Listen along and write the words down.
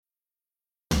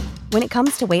When it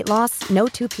comes to weight loss, no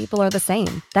two people are the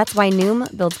same. That's why Noom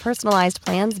builds personalized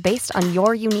plans based on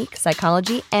your unique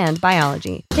psychology and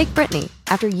biology. Take Brittany.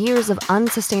 After years of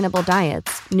unsustainable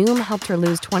diets, Noom helped her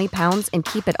lose 20 pounds and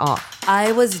keep it off.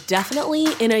 I was definitely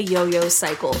in a yo-yo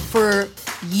cycle for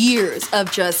years of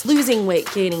just losing weight,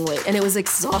 gaining weight, and it was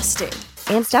exhausting.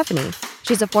 And Stephanie.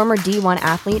 She's a former D1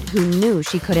 athlete who knew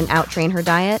she couldn't outtrain her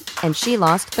diet, and she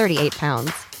lost 38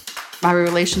 pounds. My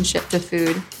relationship to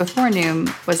food before Noom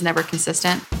was never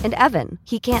consistent. And Evan,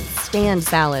 he can't stand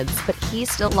salads, but he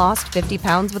still lost 50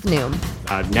 pounds with Noom.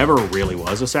 I never really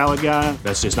was a salad guy.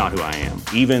 That's just not who I am.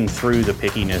 Even through the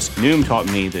pickiness, Noom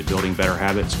taught me that building better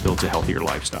habits builds a healthier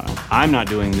lifestyle. I'm not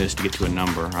doing this to get to a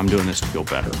number. I'm doing this to feel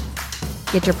better.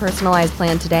 Get your personalized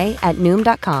plan today at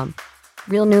Noom.com.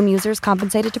 Real Noom users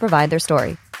compensated to provide their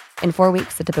story. In 4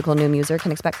 weeks, the typical Noom user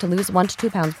can expect to lose 1 to 2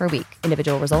 pounds per week.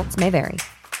 Individual results may vary.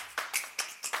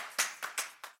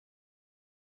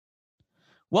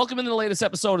 Welcome into the latest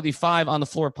episode of the Five on the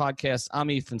Floor podcast.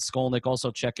 I'm Ethan Skolnick.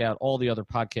 Also, check out all the other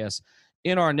podcasts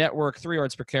in our network: 3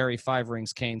 Yards Per Carry, 5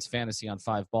 Rings, Canes, Fantasy on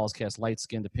 5, Ballscast, Light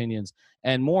Skinned Opinions,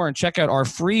 and more. And check out our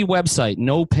free website,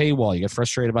 no paywall. You get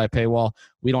frustrated by a paywall?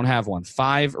 We don't have one.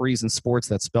 5 Reasons Sports,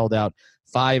 that's spelled out,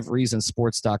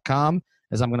 5reasonsports.com.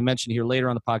 As I'm going to mention here later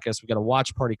on the podcast, we've got a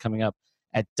watch party coming up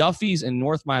at Duffy's in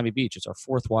North Miami Beach. It's our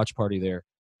 4th watch party there,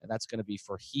 and that's going to be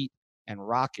for Heat and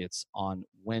Rockets on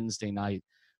Wednesday night,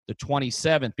 the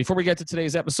 27th. Before we get to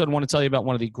today's episode, I want to tell you about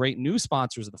one of the great new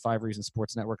sponsors of the 5 Reasons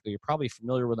Sports Network. You're probably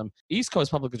familiar with them. East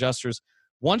Coast Public Adjusters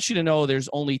wants you to know there's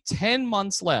only 10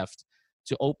 months left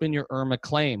to open your IRMA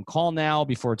claim. Call now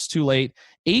before it's too late.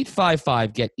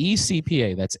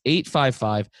 855-GET-ECPA. That's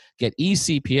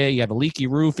 855-GET-ECPA. You have a leaky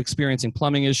roof, experiencing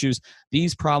plumbing issues.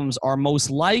 These problems are most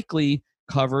likely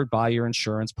covered by your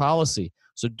insurance policy.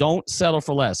 So don't settle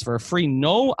for less. For a free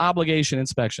no-obligation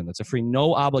inspection, that's a free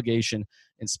no-obligation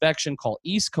inspection, call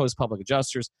East Coast Public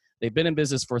Adjusters. They've been in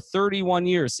business for 31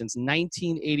 years, since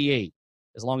 1988,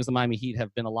 as long as the Miami Heat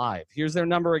have been alive. Here's their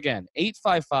number again,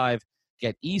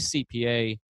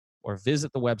 855-GET-ECPA, or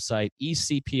visit the website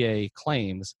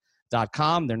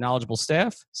ecpaclaims.com. Their knowledgeable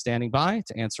staff standing by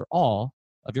to answer all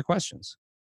of your questions.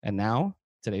 And now,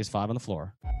 today's 5 on the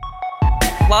Floor.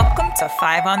 Welcome to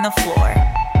 5 on the Floor,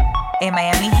 a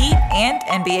Miami Heat and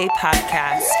NBA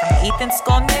podcast from Ethan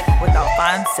Skolnick with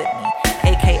Alphonse Sidney,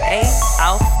 a.k.a.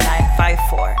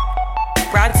 Alf954.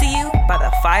 Brought to you by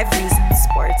the 5 Reasons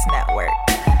Sports Network.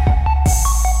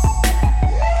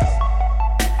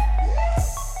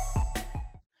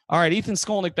 All right, Ethan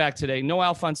Skolnick back today. No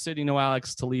Alphonse Sidney, no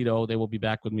Alex Toledo. They will be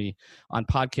back with me on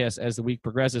podcast as the week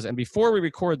progresses. And before we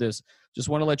record this, just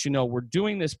want to let you know we're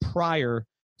doing this prior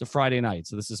to Friday night.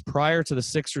 So this is prior to the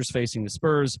Sixers facing the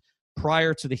Spurs,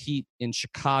 prior to the Heat in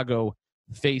Chicago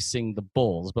facing the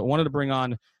Bulls. But wanted to bring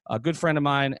on a good friend of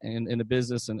mine in the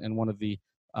business and one of the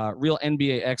real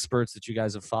NBA experts that you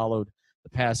guys have followed the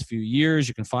past few years.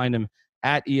 You can find him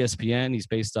at ESPN. He's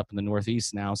based up in the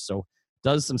Northeast now, so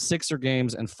does some Sixer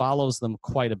games and follows them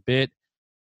quite a bit.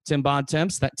 Tim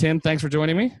Bontemps. Tim, thanks for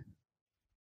joining me.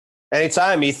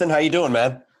 Anytime, Ethan. How you doing,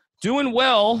 man? Doing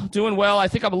well. I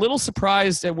think I'm a little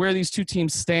surprised at where these two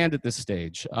teams stand at this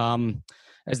stage.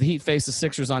 As the Heat face the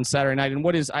Sixers on Saturday night. And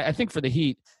I think for the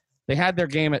Heat, they had their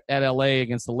game at LA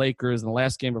against the Lakers in the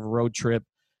last game of a road trip.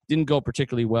 Didn't go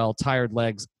particularly well, tired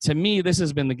legs. To me, this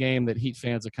has been the game that Heat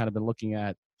fans have kind of been looking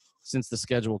at since the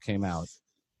schedule came out,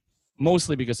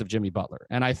 mostly because of Jimmy Butler.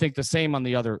 And I think the same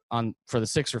for the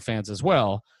Sixer fans as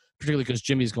well, particularly because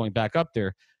Jimmy's going back up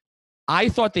there. I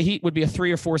thought the Heat would be a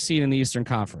 3 or 4 seed in the Eastern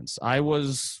Conference. I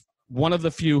was one of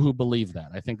the few who believed that.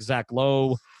 I think Zach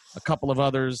Lowe, a couple of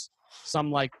others,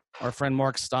 some like our friend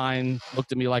Mark Stein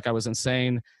looked at me like I was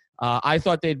insane. I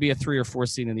thought they'd be a 3 or 4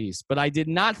 seed in the East. But I did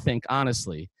not think,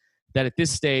 honestly, that at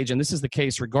this stage, and this is the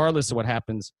case regardless of what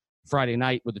happens Friday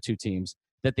night with the two teams,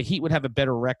 that the Heat would have a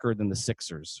better record than the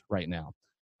Sixers right now.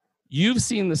 You've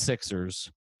seen the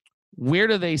Sixers. Where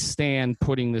do they stand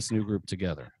putting this new group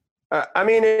together? I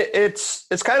mean, it's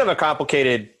kind of a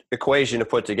complicated equation to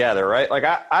put together, right? Like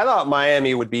I thought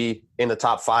Miami would be in the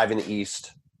top 5 in the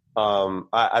East.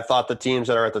 I thought the teams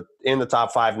that are in the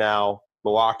top 5 now,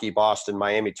 Milwaukee, Boston,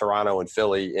 Miami, Toronto, and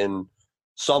Philly, in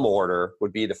some order,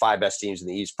 would be the 5 best teams in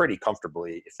the East pretty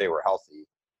comfortably if they were healthy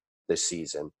this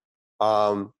season.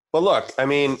 But look, I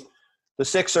mean, the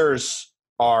Sixers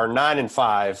are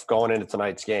 9-5 going into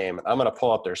tonight's game. I'm going to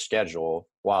pull up their schedule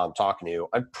while I'm talking to you.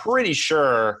 I'm pretty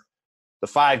sure the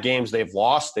 5 games they've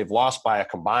lost by a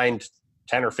combined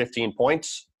 10 or 15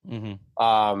 points.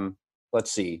 Mm-hmm.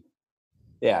 Let's see.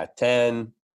 Yeah,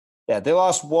 10. Yeah, they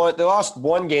lost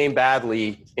one game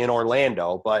badly in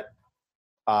Orlando, but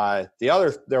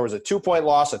There was a 2-point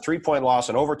loss, a 3-point loss,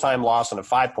 an overtime loss, and a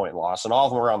 5-point loss, and all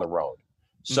of them were on the road.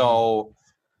 So,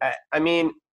 I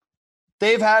mean,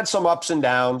 they've had some ups and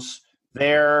downs.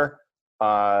 Their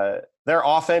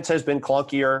offense has been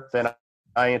clunkier than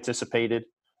I anticipated.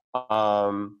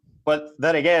 But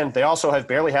then again, they also have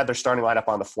barely had their starting lineup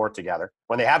on the floor together.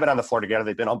 When they have been on the floor together,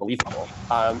 they've been unbelievable.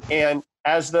 And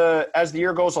as the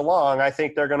year goes along, I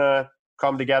think they're going to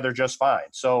come together just fine.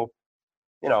 So,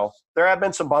 you know, there have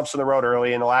been some bumps in the road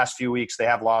early. In the last few weeks, they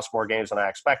have lost more games than I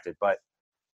expected. But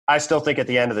I still think at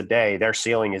the end of the day, their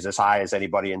ceiling is as high as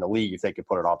anybody in the league if they could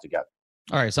put it all together.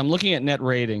 All right, so I'm looking at net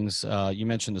ratings. You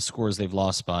mentioned the scores they've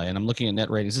lost by, and I'm looking at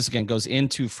net ratings. This, again, goes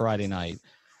into Friday night.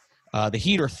 The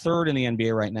Heat are third in the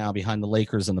NBA right now behind the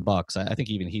Lakers and the Bucks. I think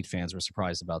even Heat fans were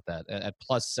surprised about that at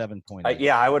plus 7.8.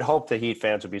 Yeah, I would hope the Heat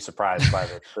fans would be surprised by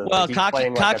the Heat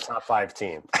playing like a top 5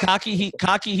 team. Cocky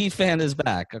Heat fan is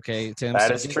back, okay, Tim?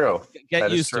 That is true.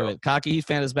 Get used to it. Cocky Heat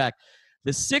fan is back.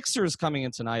 The Sixers coming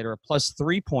in tonight are a plus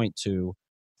 3.2,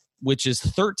 which is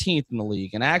 13th in the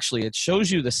league. And actually, it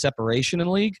shows you the separation in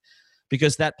the league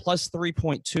because that plus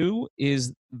 3.2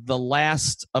 is the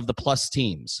last of the plus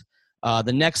teams.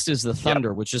 The next is the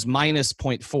Thunder, which is minus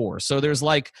 0.4. So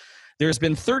there's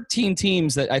been 13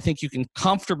 teams that I think you can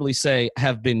comfortably say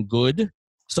have been good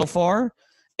so far.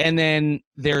 And then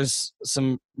there's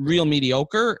some real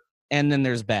mediocre, and then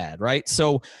there's bad, right?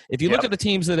 So if you look at the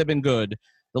teams that have been good,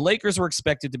 the Lakers were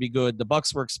expected to be good. The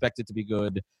Bucks were expected to be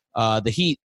good. The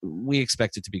Heat, we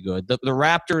expected to be good. The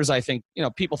Raptors, I think, you know,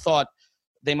 people thought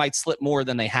they might slip more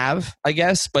than they have, I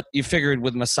guess, but you figured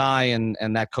with Masai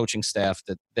and that coaching staff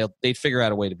that they'd figure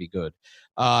out a way to be good.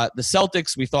 The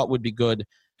Celtics we thought would be good.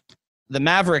 The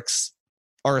Mavericks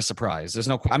are a surprise.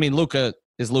 Luka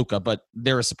is Luka, but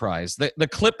they're a surprise. The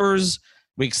Clippers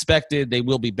we expected they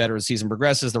will be better as the season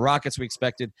progresses. The Rockets we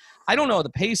expected. I don't know. The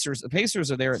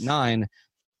Pacers are there at 9.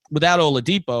 Without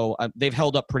Oladipo, they've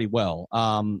held up pretty well.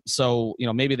 So, you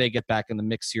know, maybe they get back in the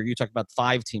mix here. You talked about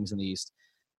 5 teams in the East.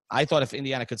 I thought if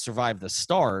Indiana could survive the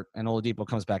start and Oladipo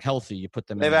comes back healthy, you put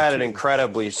them in. They've had an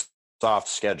incredibly soft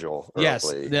schedule. Yes,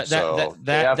 that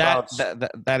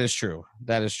is true.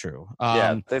 That is true.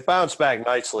 They bounced back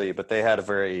nicely, but they had a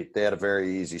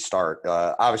very easy start.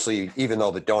 Obviously, even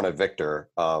though they don't have Victor,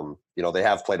 they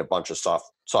have played a bunch of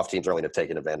soft teams early and have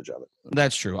taken advantage of it.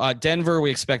 That's true. Denver,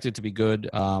 we expected to be good.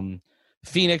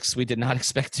 Phoenix, we did not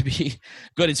expect to be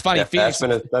good. It's funny. Phoenix,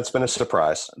 that's been a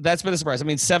surprise. That's been a surprise. I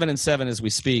mean, 7-7 as we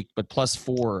speak, but plus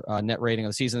 4 net rating of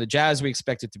the season. The Jazz, we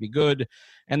expected to be good,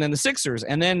 and then the Sixers,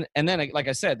 and then, like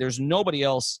I said, there's nobody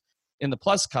else in the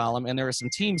plus column, and there are some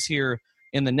teams here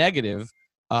in the negative.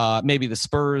 Maybe the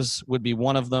Spurs would be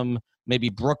one of them. Maybe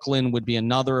Brooklyn would be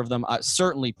another of them.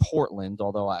 Certainly Portland,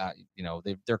 although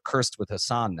they're cursed with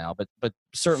Hassan now. But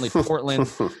certainly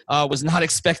Portland was not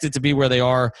expected to be where they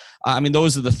are. I mean,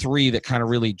 those are the 3 that kind of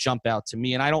really jump out to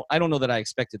me. And I don't know that I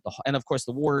expected and of course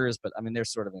the Warriors. But I mean, they're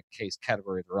sort of a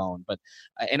category of their own. But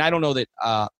and I don't know that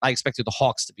I expected the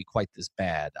Hawks to be quite this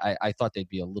bad. I thought they'd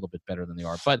be a little bit better than they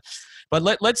are. But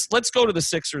let's go to the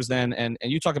Sixers then. And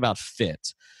you talk about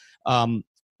fit.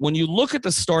 When you look at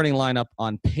the starting lineup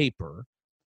on paper,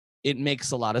 it makes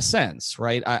a lot of sense,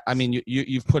 right? I mean,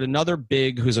 you've put another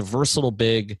big who's a versatile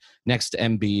big next to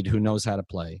Embiid who knows how to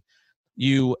play.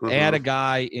 You add a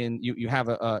guy in. You have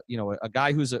a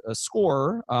guy who's a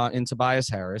scorer in Tobias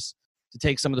Harris to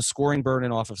take some of the scoring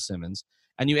burden off of Simmons,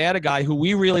 and you add a guy who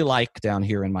we really like down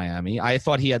here in Miami. I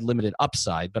thought he had limited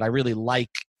upside, but I really like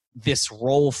this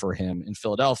role for him in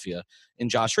Philadelphia in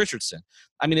Josh Richardson.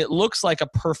 I mean, it looks like a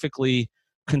perfectly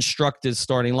constructed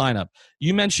starting lineup.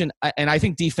 You mentioned, and I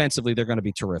think defensively they're going to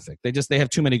be terrific. They have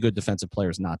too many good defensive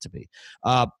players not to be.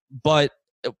 But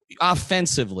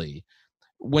offensively,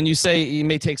 when you say it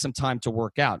may take some time to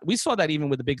work out, we saw that even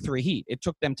with the big 3 Heat. It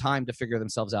took them time to figure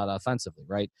themselves out offensively,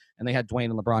 right? And they had Dwayne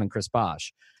and LeBron and Chris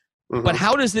Bosh. But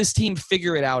how does this team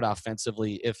figure it out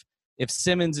offensively if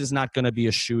Simmons is not going to be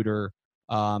a shooter?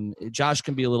 Josh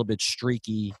can be a little bit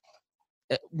streaky.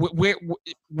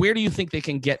 Where do you think they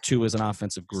can get to as an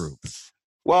offensive group?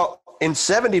 Well, in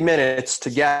 70 minutes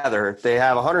together, they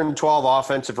have 112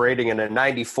 offensive rating and a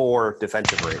 94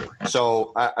 defensive rating.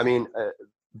 So,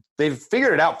 they've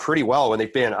figured it out pretty well when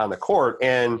they've been on the court.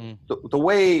 And the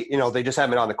way, they just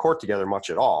haven't been on the court together much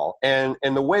at all. And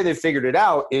the way they've figured it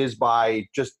out is by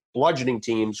just bludgeoning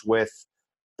teams with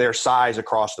their size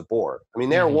across the board. I mean,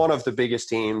 they're one of the biggest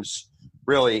teams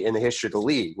really in the history of the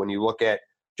league. When you look at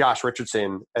Josh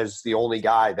Richardson as the only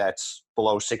guy that's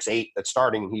below 6'8" that's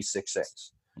starting, and he's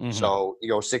 6'6". So you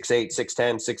go 6'8",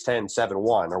 6'10", 6'10",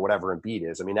 7'1", or whatever Embiid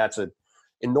is. I mean, that's an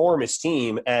enormous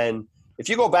team. And if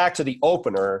you go back to the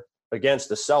opener, against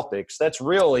the Celtics, that's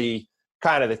really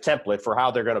kind of the template for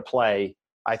how they're going to play,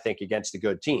 I think, against the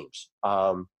good teams.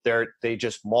 They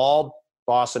just mauled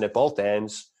Boston at both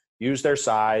ends, used their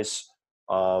size,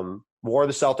 wore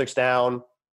the Celtics down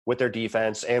with their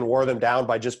defense, and wore them down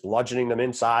by just bludgeoning them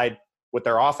inside with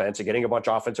their offense and getting a bunch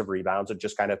of offensive rebounds and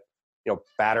just kind of,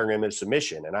 battering them into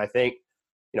submission. And I think,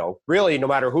 really no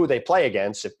matter who they play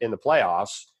against in the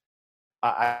playoffs,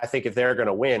 I think if they're going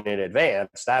to win in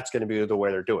advance, that's going to be the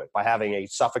way they're doing it, by having a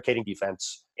suffocating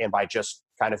defense and by just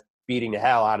kind of beating the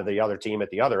hell out of the other team at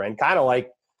the other end. Kind of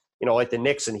like, like the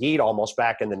Knicks and Heat almost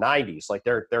back in the 90s. Like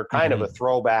they're kind of a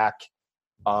throwback.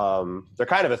 They're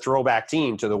kind of a throwback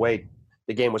team to the way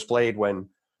the game was played when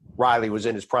Riley was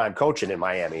in his prime coaching in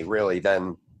Miami, really,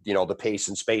 than, the pace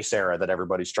and space era that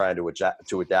everybody's trying to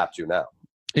adapt to now.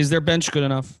 Is their bench good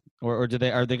enough? Or are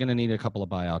they going to need a couple of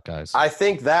buyout guys? I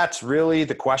think that's really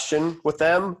the question with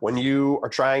them when you are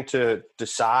trying to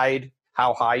decide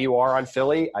how high you are on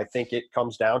Philly. I think it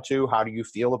comes down to how do you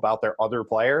feel about their other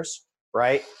players,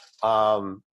 right?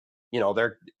 Matisse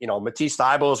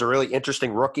Thybulle is a really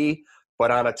interesting rookie,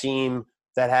 but on a team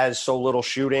that has so little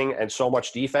shooting and so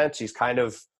much defense, he kind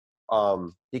of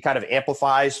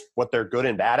amplifies what they're good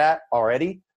and bad at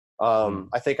already.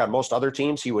 I think on most other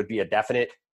teams, he would be a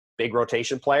definite big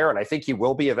rotation player, and I think he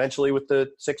will be eventually with the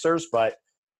Sixers. But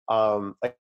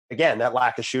again, that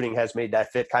lack of shooting has made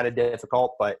that fit kind of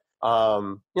difficult. But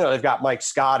they've got Mike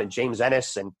Scott and James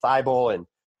Ennis and Thybulle,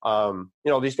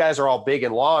 and these guys are all big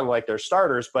and long like they're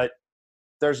starters, but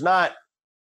there's not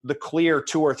the clear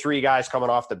 2 or 3 guys coming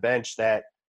off the bench that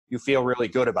you feel really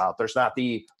good about. There's not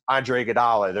the Andre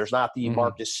Iguodala. There's not the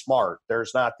Marcus Smart.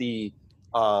 There's not the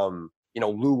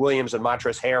Lou Williams and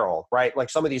Montrezl Harrell, right? Like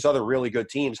some of these other really good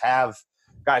teams have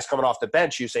guys coming off the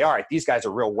bench. You say, all right, these guys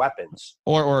are real weapons.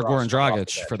 Or Goran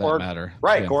Dragic, for that matter.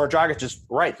 Right, yeah. Goran Dragic is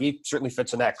right. He certainly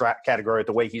fits in that category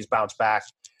the way he's bounced back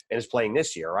and is playing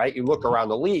this year, right? You look around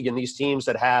the league and these teams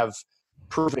that have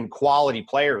proven quality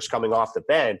players coming off the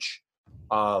bench,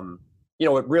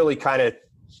 it really kind of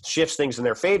shifts things in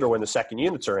their favor when the second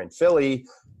units are in. Philly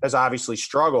has obviously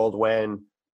struggled when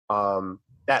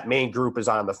that main group is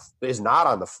not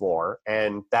on the floor,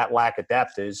 and that lack of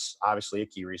depth is obviously a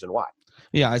key reason why.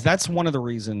 Yeah, that's one of the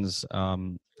reasons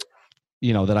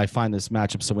that I find this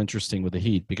matchup so interesting with the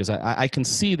Heat, because I can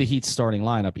see the Heat starting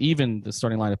lineup, even the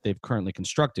starting lineup they've currently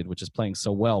constructed, which is playing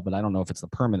so well, but I don't know if it's the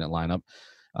permanent lineup.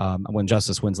 When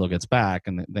Justice Winslow gets back,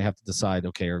 and they have to decide,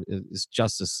 okay, if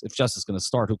Justice going to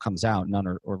start, who comes out, Nunn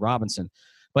or Robinson?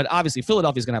 But obviously,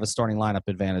 Philadelphia's going to have a starting lineup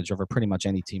advantage over pretty much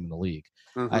any team in the league.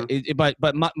 But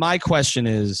my question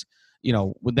is,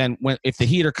 if the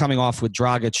Heat are coming off with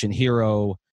Dragic and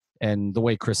Hero, and the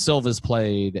way Chris Silva's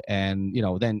played, and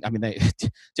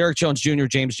Derek Jones Jr.,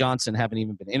 James Johnson haven't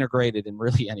even been integrated in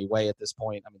really any way at this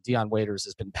point. Dion Waiters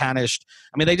has been punished.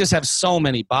 They just have so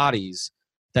many bodies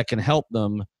that can help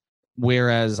them,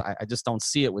 whereas I just don't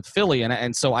see it with Philly.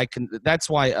 And so that's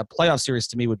why a playoff series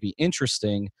to me would be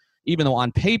interesting, even though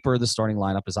on paper the starting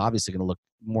lineup is obviously going to look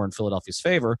more in Philadelphia's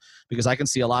favor, because I can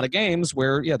see a lot of games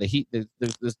where, the Heat,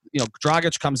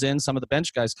 Dragic comes in, some of the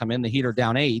bench guys come in, the Heat are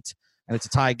down 8, and it's a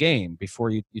tie game before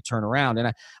you turn around.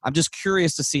 And I'm just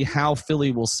curious to see how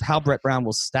Brett Brown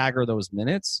will stagger those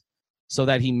minutes so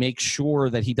that he makes sure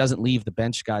that he doesn't leave the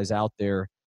bench guys out there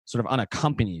sort of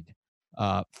unaccompanied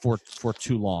for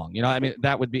too long.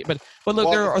 That would be, but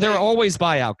look, there are always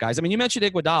buyout guys. You mentioned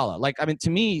Iguodala. To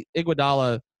me,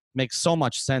 Iguodala makes so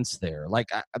much sense there.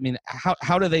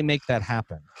 How do they make that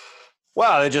happen?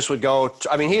 Well, it just would go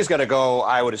 – he's going to go,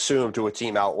 I would assume, to a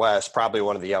team out west, probably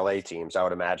one of the L.A. teams, I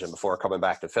would imagine, before coming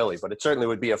back to Philly. But it certainly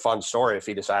would be a fun story if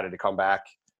he decided to come back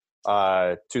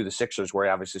to the Sixers, where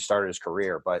he obviously started his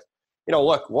career. But,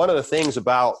 look, one of the things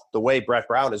about the way Brett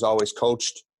Brown has always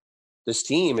coached this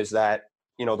team is that,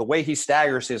 the way he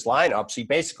staggers his lineups, he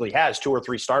basically has 2 or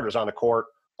 3 starters on the court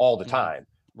all the time.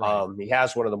 Right. He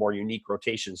has one of the more unique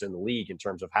rotations in the league in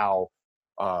terms of how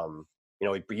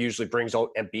he usually brings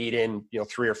Embiid in,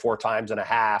 3 or 4 times and a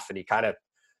half, and he kind of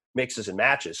mixes and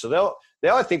matches. So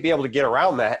they'll I think be able to get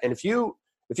around that. And if you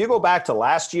go back to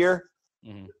last year,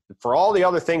 for all the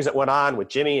other things that went on with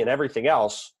Jimmy and everything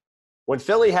else, when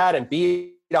Philly had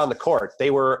Embiid on the court,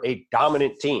 they were a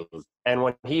dominant team. And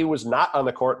when he was not on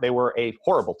the court, they were a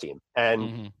horrible team.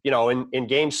 And, in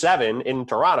Game 7 in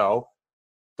Toronto,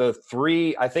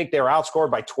 I think they were outscored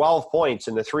by 12 points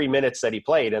in the 3 minutes that he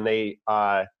played, and they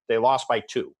lost by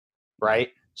 2, right?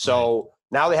 So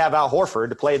now they have Al Horford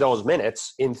to play those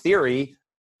minutes. In theory,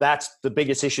 that's the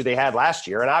biggest issue they had last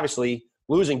year. And obviously,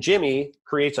 losing Jimmy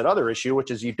creates another issue,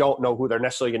 which is you don't know who they're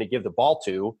necessarily going to give the ball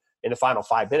to in the final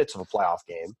 5 minutes of a playoff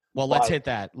game. Well, let's hit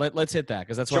that. Let's hit that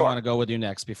because that's where I want to go with you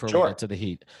next before we get to the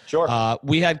Heat. Sure.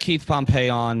 We had Keith Pompey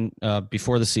on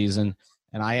before the season,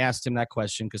 and I asked him that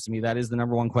question because to me that is the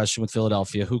number one question with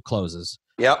Philadelphia: who closes?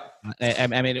 Yep. I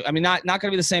mean, not going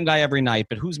to be the same guy every night,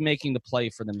 but who's making the play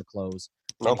for them to close?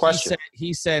 No question.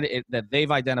 He said that they've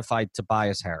identified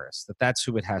Tobias Harris, that's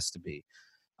who it has to be.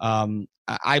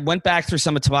 I went back through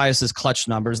some of Tobias's clutch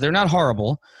numbers. They're not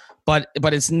horrible, but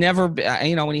it's never,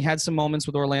 when he had some moments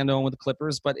with Orlando and with the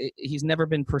Clippers, but he's never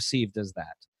been perceived as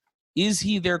that. Is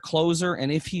he their closer?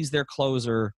 And if he's their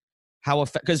closer, how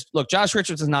effective? Because look, Josh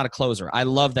Richardson's not a closer. I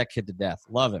love that kid to death.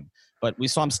 Love him. But we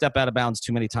saw him step out of bounds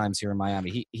too many times here in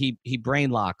Miami. He brain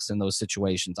locks in those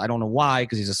situations. I don't know why,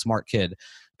 because he's a smart kid,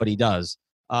 but he does.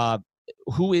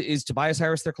 Who is Tobias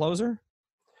Harris their closer?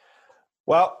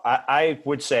 Well, I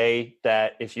would say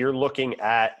that if you're looking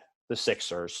at the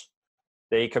Sixers,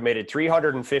 they committed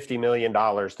 $350 million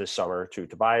this summer to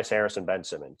Tobias Harris and Ben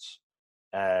Simmons.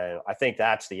 And I think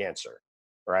that's the answer,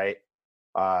 right?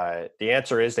 The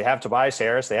answer is they have Tobias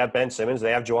Harris, they have Ben Simmons,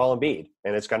 they have Joel Embiid,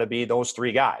 and it's going to be those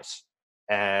three guys.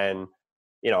 And,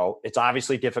 it's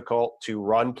obviously difficult to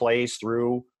run plays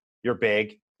through your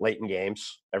big late in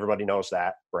games. Everybody knows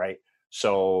that, right?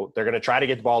 So they're going to try to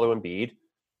get the ball to Embiid.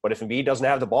 But if Embiid doesn't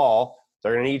have the ball,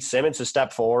 they're going to need Simmons to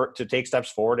take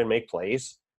steps forward and make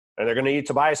plays. And they're going to need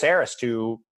Tobias Harris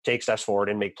to take steps forward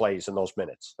and make plays in those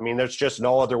minutes. I mean, there's just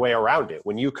no other way around it.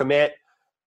 When you commit,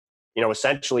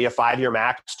 essentially a 5-year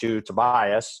max to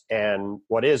Tobias and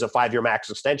what is a 5-year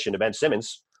max extension to Ben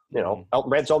Simmons, Elton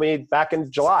Brand told me back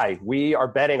in July, we are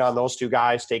betting on those two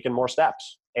guys taking more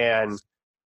steps. And,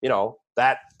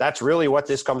 that's really what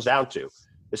this comes down to.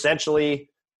 Essentially,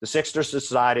 the Sixers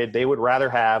decided they would rather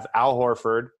have Al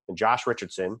Horford and Josh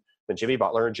Richardson than Jimmy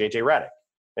Butler and JJ Redick.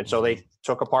 And so they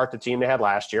took apart the team they had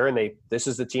last year, and this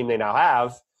is the team they now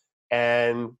have.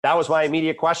 And that was my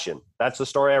immediate question. That's the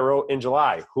story I wrote in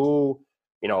July.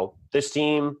 This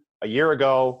team a year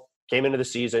ago came into the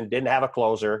season, didn't have a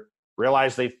closer,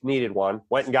 realized they needed one,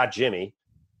 went and got Jimmy,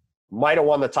 might have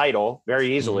won the title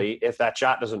very easily if that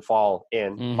shot doesn't fall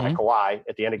in by Kawhi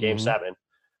at the end of Game 7.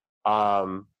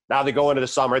 Now they go into the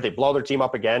summer, they blow their team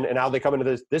up again, and now they come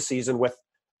into this season with,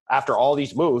 after all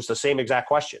these moves, the same exact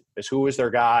question is who is their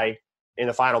guy in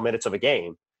the final minutes of a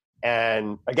game?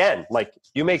 And again, like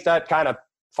you make that kind of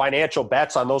financial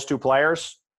bets on those two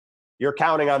players, you're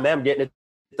counting on them getting it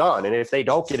done. And if they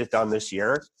don't get it done this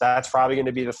year, that's probably going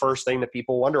to be the first thing that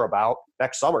people wonder about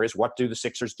next summer is what do the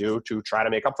Sixers do to try to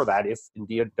make up for that if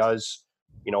indeed it does,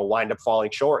 wind up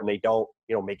falling short and they don't,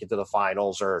 make it to the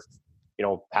finals or,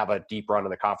 have a deep run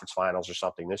in the conference finals or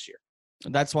something this year.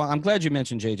 That's why I'm glad you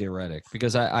mentioned JJ Redick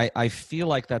because I feel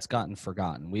like that's gotten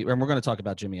forgotten. And we're going to talk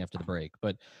about Jimmy after the break,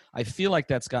 but I feel like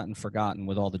that's gotten forgotten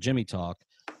with all the Jimmy talk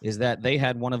is that they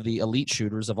had one of the elite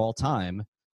shooters of all time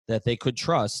that they could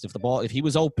trust. If he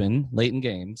was open late in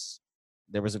games,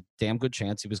 there was a damn good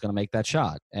chance he was going to make that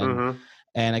shot. And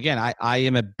and again, I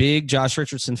am a big Josh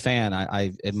Richardson fan.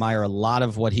 I admire a lot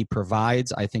of what he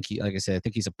provides. I think like I said, I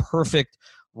think he's a perfect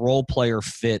role player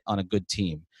fit on a good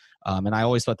team. And I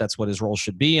always thought that's what his role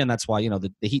should be. And that's why,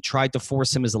 the Heat tried to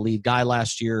force him as a lead guy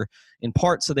last year, in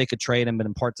part so they could trade him, but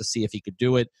in part to see if he could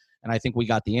do it. And I think we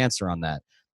got the answer on that.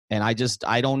 And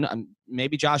I don't know.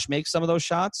 Maybe Josh makes some of those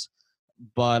shots,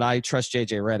 but I trust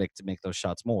JJ Redick to make those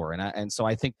shots more. And so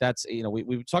I think that's,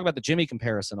 we talk about the Jimmy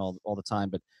comparison all the time,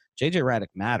 but JJ Redick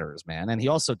matters, man. And he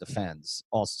also defends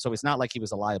also. So it's not like he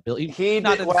was a liability. He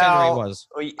was.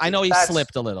 I know he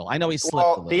slipped a little.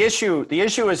 The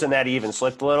issue isn't that he even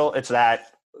slipped a little. It's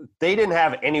that they didn't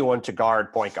have anyone to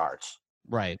guard point guards.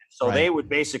 Right. So they would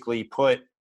basically put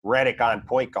Redick on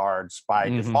point guards by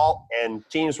default, and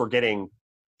teams were getting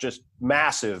just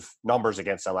massive numbers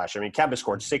against them last year. I mean, Kemba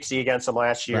scored 60 against them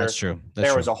last year. That's true.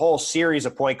 There was a whole series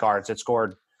of point guards that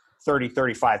scored 30,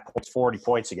 35 points, 40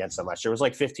 points against them last year. It was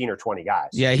like 15 or 20 guys.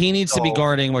 Yeah, he needs to be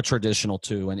guarding more traditional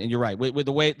too. And you're right. With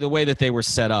the way that they were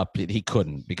set up, he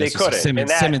couldn't because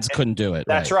Simmons couldn't do it.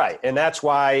 That's right. And that's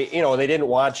why, they didn't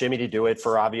want Jimmy to do it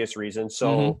for obvious reasons.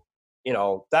 So,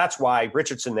 that's why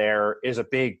Richardson there is a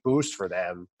big boost for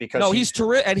them because he's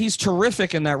terrific, and he's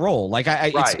terrific in that role. Like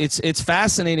it's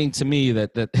fascinating to me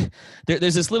that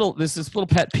there's this little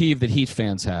pet peeve that Heat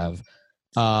fans have.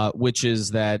 Which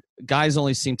is that guys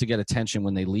only seem to get attention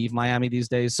when they leave Miami these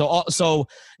days. So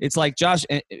it's like Josh.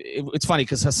 It's funny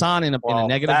because Hassan in a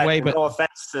negative way, but no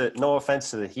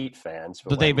offense to the Heat fans,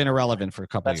 but they've been irrelevant for a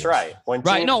couple of years. That's right.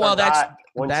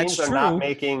 That's true.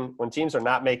 When teams are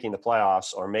not making the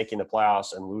playoffs or making the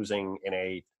playoffs and losing in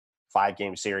a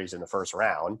 5-game series in the first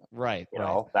round. Right. You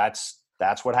know, that's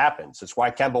what happens. It's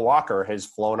why Kemba Walker has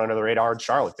flown under the radar in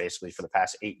Charlotte basically for the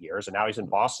past 8 years, and now he's in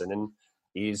Boston, and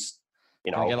he's,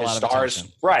 you know, his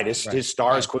stars, his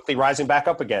star is quickly rising back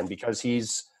up again because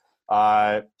he's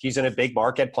in a big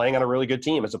market playing on a really good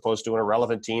team as opposed to an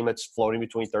irrelevant team that's floating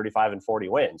between 35 and 40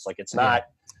 wins. Like it's not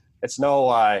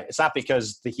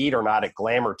because the Heat are not a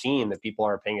glamour team that people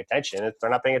aren't paying attention.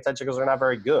 They're not paying attention because they're not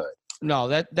very good. No,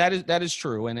 that is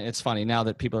true, and it's funny now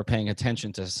that people are paying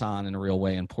attention to Hassan in a real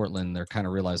way in Portland. They're kind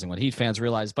of realizing what Heat fans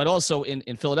realize, but also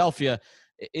in Philadelphia,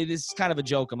 it is kind of a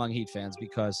joke among Heat fans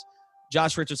because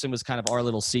Josh Richardson was kind of our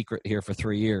little secret here for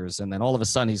 3 years, and then all of a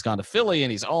sudden he's gone to Philly, and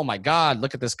he's, oh my God,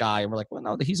 look at this guy, and we're like, well,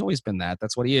 no, he's always been that.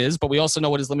 That's what he is, but we also know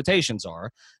what his limitations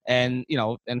are, and you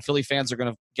know, and Philly fans are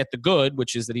going to get the good,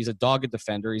 which is that he's a dogged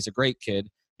defender, he's a great kid,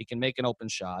 he can make an open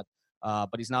shot.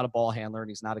 But he's not a ball handler, and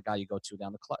he's not a guy you go to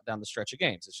down the stretch of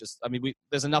games. It's just, I mean,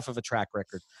 there's enough of a track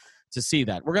record to see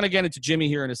that. We're going to get into Jimmy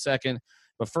here in a second,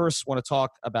 but first, want to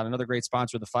talk about another great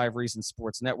sponsor of the 5 Reasons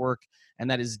Sports Network,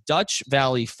 and that is Dutch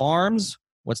Valley Farms.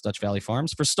 What's Dutch Valley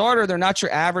Farms? For starter, they're not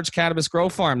your average cannabis grow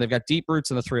farm. They've got deep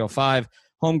roots in the 305.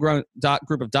 Homegrown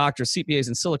group of doctors, CPAs,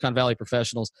 and Silicon Valley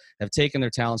professionals have taken their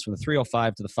talents from the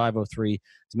 305 to the 503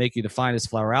 to make you the finest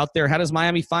flower out there. How does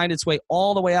Miami find its way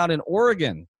all the way out in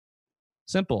Oregon?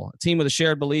 Simple. A team with a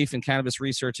shared belief in cannabis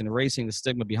research and erasing the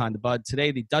stigma behind the bud.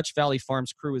 Today, the Dutch Valley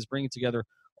Farms crew is bringing together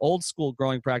old school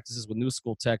growing practices with new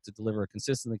school tech to deliver a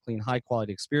consistently clean, high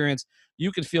quality experience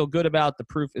you can feel good about. The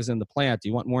proof is in the plant. Do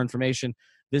you want more information?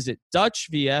 Visit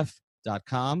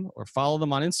DutchVF.com or follow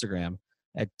them on Instagram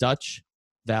at Dutch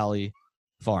Valley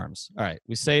Farms. All right,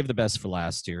 we saved the best for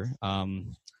last year.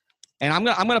 And I'm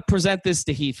gonna present this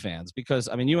to Heat fans because,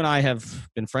 I mean, you and I have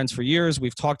been friends for years.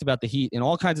 We've talked about the Heat in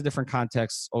all kinds of different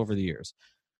contexts over the years.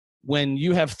 When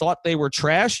you have thought they were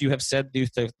trash, you have said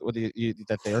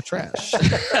that they are trash.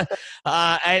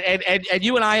 And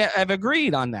you and I have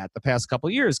agreed on that the past couple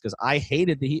of years because I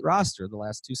hated the Heat roster the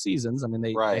last 2 seasons. I mean,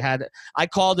 they had – I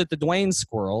called it the Dwayne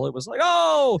Squirrel. It was like,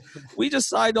 oh, we just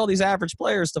signed all these average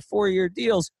players to 4-year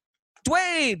deals.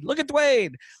 Dwayne, look at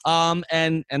Dwayne.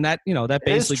 And that, you know, that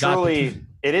basically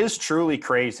it is truly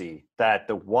crazy that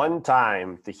the one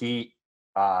time the Heat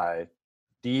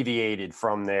deviated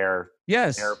from their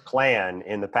plan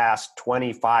in the past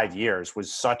 25 years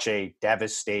was such a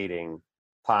devastating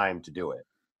time to do it.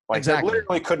 Like, It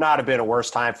literally could not have been a worse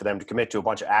time for them to commit to a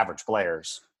bunch of average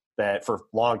players that for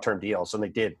long-term deals than they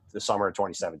did the summer of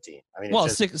 2017. I mean,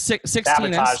 it's just 16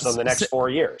 sabotaged them the next 4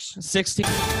 years. 16.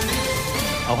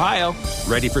 Ohio,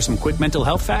 ready for some quick mental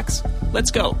health facts?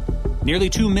 Let's go. Nearly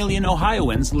 2 million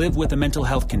Ohioans live with a mental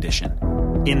health condition.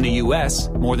 In the U.S.,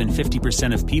 more than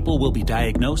 50% of people will be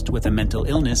diagnosed with a mental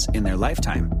illness in their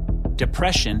lifetime.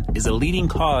 Depression is a leading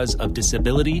cause of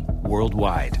disability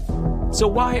worldwide. So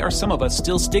why are some of us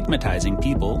still stigmatizing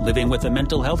people living with a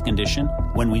mental health condition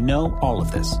when we know all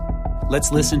of this?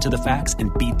 Let's listen to the facts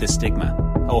and beat the stigma.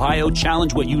 Ohio,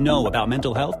 challenge what you know about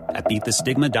mental health at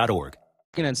beatthestigma.org.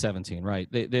 And 17, right?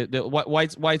 The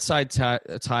Whiteside, Tyler,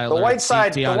 the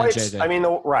Whiteside, JJ. I mean,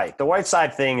 the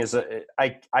Whiteside thing is,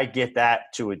 I get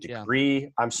that to a degree. Yeah.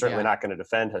 I'm certainly not going to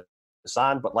defend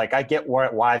Hassan, but like I get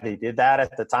why they did that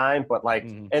at the time. But like,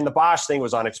 and the Bosch thing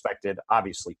was unexpected,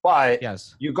 obviously. But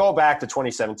you go back to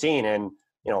 2017, and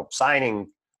you know, signing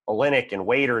Olynyk and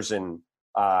Waiters and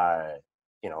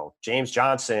you know, James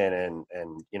Johnson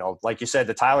and you know, like you said,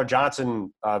 the Tyler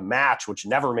Johnson match, which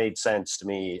never made sense to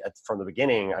me from the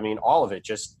beginning. I mean, all of it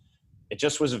just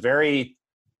was a very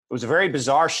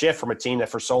bizarre shift from a team that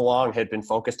for so long had been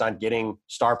focused on getting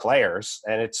star players.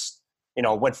 And it's, you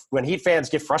know, when Heat fans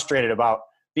get frustrated about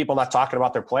people not talking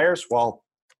about their players, well,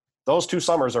 those 2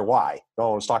 summers are why no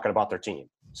one was talking about their team.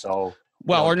 So.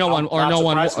 Well, or no one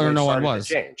was.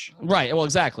 Change. Right. Well,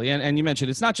 exactly. And you mentioned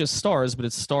it's not just stars, but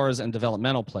it's stars and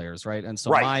developmental players, right? And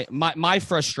so my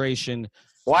frustration.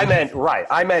 Well,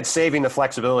 I meant saving the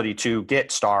flexibility to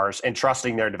get stars and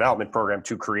trusting their development program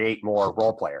to create more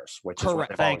role players, which is what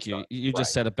they've Thank you. Done. You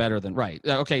just said it better than right.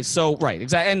 Okay. So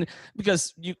exactly. And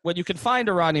because when you can find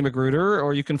a Rodney Magruder,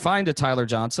 or you can find a Tyler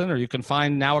Johnson, or you can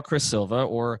find now a Chris Silva,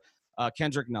 or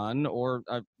Kendrick Nunn, or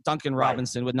Duncan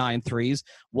Robinson with 9 threes.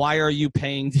 Why are you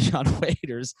paying Dion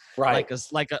Waiters like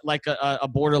a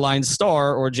borderline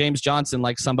star, or James Johnson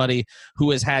like somebody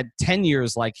who has had 10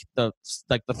 years like the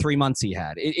 3 months he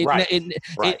had?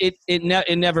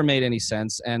 It never made any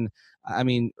sense. And I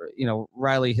mean, you know,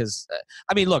 Riley has.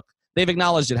 I mean, look, they've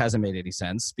acknowledged it hasn't made any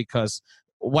sense because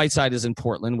Whiteside is in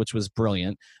Portland, which was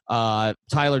brilliant.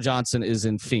 Tyler Johnson is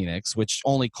in Phoenix, which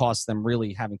only cost them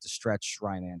really having to stretch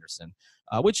Ryan Anderson.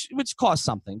 which costs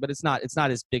something, but it's not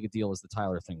as big a deal as the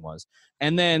Tyler thing was.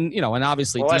 And then, and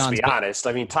obviously, let's be honest.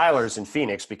 I mean, Tyler's in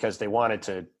Phoenix because they wanted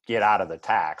to get out of the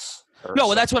tax. No,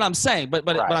 well, that's what I'm saying. But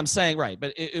right. But I'm saying, right.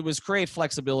 But it was create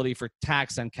flexibility for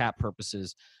tax and cap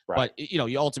purposes. Right. But,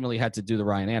 you ultimately had to do the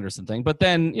Ryan Anderson thing. But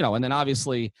then, and then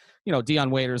obviously,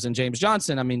 Dion Waiters and James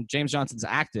Johnson. I mean, James Johnson's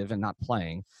active and not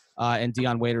playing. And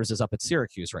Dion Waiters is up at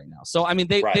Syracuse right now. So, I mean,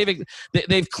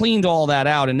 they've cleaned all that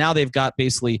out, and now they've got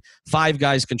basically 5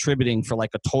 guys contributing for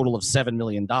like a total of $7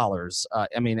 million.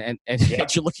 I mean, and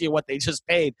you're looking at what they just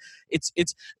paid. It's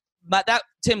but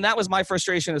Tim, that was my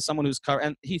frustration as someone who's covered,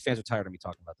 and Heat fans are tired of me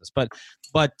talking about this, but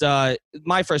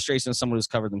my frustration as someone who's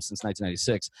covered them since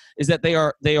 1996 is that they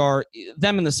are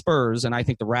them and the Spurs, and I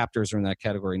think the Raptors are in that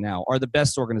category now, are the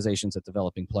best organizations at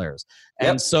developing players.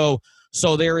 And so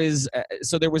there was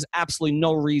absolutely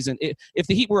no reason. If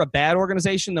the Heat were a bad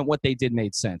organization, then what they did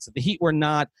made sense. If the Heat were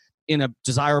not in a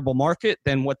desirable market,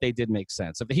 then what they did make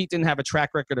sense. If the Heat didn't have a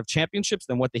track record of championships,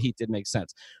 then what the Heat did make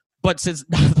sense. But since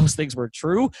none of those things were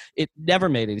true, it never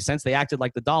made any sense. They acted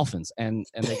like the Dolphins, and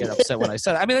they get upset when I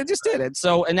said it. I mean, they just did it.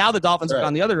 And now the Dolphins have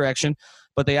gone the other direction,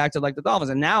 but they acted like the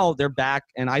Dolphins. And now they're back,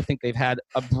 and I think they've had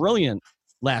a brilliant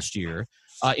last year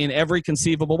in every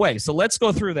conceivable way. So let's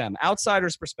go through them.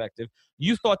 Outsider's perspective,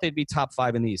 you thought they'd be top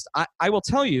 5 in the East. I will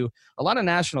tell you, a lot of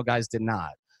national guys did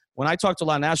not. When I talked to a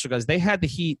lot of national guys, they had the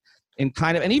Heat in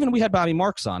kind of – and even we had Bobby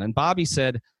Marks on, and Bobby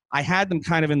said – I had them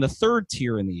kind of in the 3rd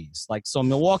tier in the East. Like, so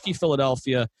Milwaukee,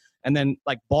 Philadelphia, and then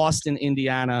like Boston,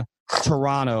 Indiana,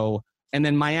 Toronto, and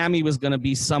then Miami was going to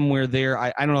be somewhere there.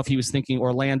 I don't know if he was thinking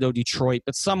Orlando, Detroit,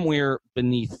 but somewhere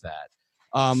beneath that.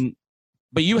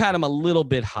 But you had them a little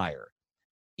bit higher.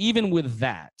 Even with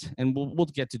that, and we'll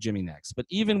get to Jimmy next, but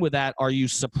even with that, are you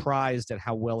surprised at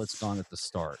how well it's gone at the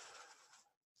start?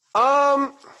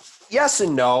 Yes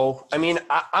and no. I mean,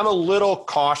 I'm a little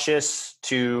cautious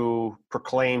to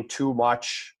proclaim too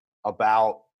much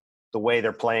about the way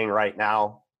they're playing right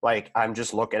now. Like, I'm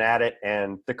just looking at it,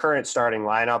 and the current starting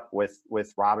lineup with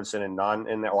Robinson and Nunn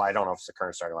in there. Well, I don't know if it's the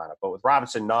current starting lineup, but with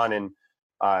Robinson, Nunn,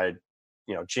 and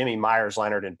Jimmy, Myers,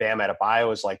 Leonard, and Bam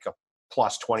Adebayo is like a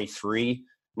plus 23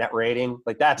 net rating.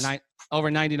 Like, that's over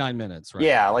 99 minutes, right?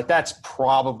 Yeah, like that's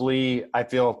probably, I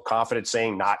feel confident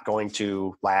saying, not going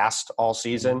to last all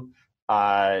season.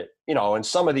 And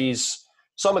some of these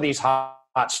hot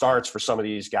starts for some of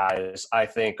these guys, I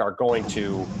think, are going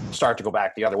to start to go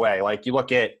back the other way. Like, you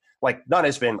look at, like, Nunn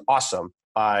has been awesome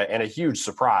and a huge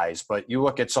surprise, but you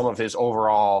look at some of his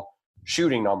overall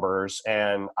shooting numbers,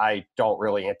 and I don't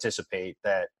really anticipate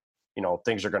that,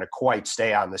 things are going to quite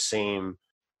stay on the same,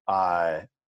 the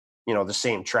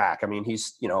same track. I mean,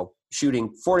 he's,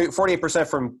 shooting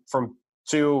 48% from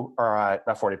 2, or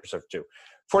not 40% from 2.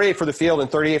 48 for the field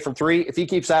and 38 from 3. If he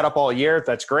keeps that up all year,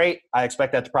 that's great. I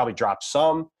expect that to probably drop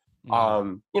some.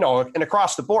 And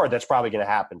across the board, that's probably going to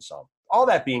happen some. All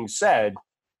that being said,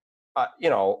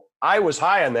 I was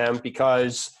high on them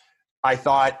because I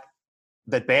thought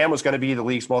that Bam was going to be the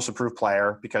league's most improved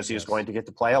player because he was going to get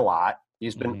to play a lot.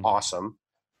 He's been awesome.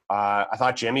 I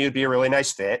thought Jimmy would be a really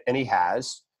nice fit, and he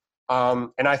has.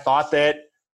 And I thought that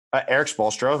Erik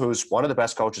Spoelstra, who's one of the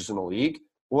best coaches in the league,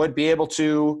 would be able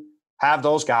to have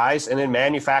those guys and then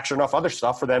manufacture enough other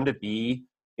stuff for them to be,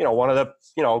 one of the,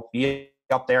 be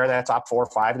up there in that top 4 or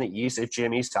 5 in the East if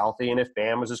Jimmy's healthy and if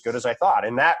Bam was as good as I thought.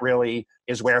 And that really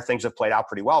is where things have played out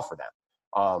pretty well for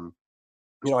them.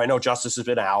 I know Justice has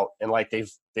been out, and like they've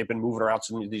been moving around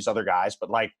some of these other guys, but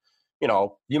like,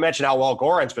 you mentioned how well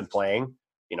Goran's been playing.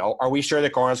 Are we sure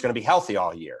that Goran's going to be healthy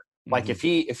all year? Mm-hmm. Like, if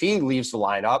he leaves the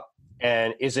lineup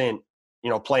and isn't,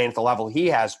 playing at the level he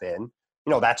has been,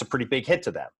 that's a pretty big hit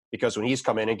to them, because when he's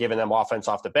come in and given them offense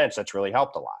off the bench, that's really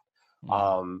helped a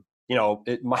lot.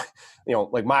 Mm-hmm.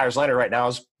 Like Myers Leonard right now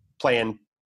is playing,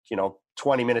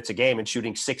 20 minutes a game and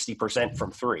shooting 60%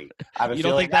 from 3. You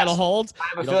don't think that'll hold? I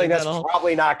have a feeling that's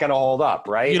probably not going to hold up,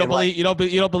 right? You don't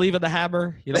believe in the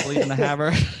hammer? You don't believe in the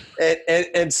hammer?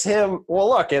 And Tim, well,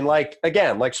 look, and like,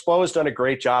 again, like Spo's done a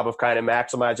great job of kind of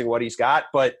maximizing what he's got,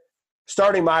 but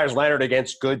starting Myers Leonard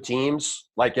against good teams,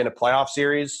 like in a playoff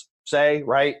series, say,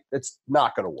 right, it's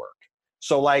not going to work.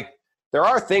 So, like, there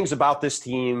are things about this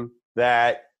team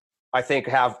that I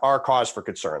think are cause for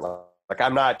concern. Like,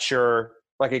 I'm not sure.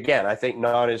 Like, again, I think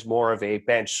Nunn is more of a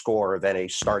bench scorer than a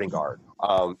starting guard.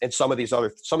 And some of these other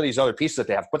pieces that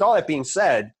they have. But all that being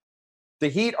said, the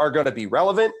Heat are going to be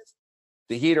relevant.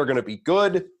 The Heat are going to be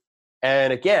good.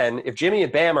 And again, if Jimmy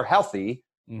and Bam are healthy,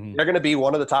 they're going to be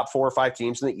one of the top 4 or 5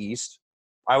 teams in the East.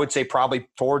 I would say probably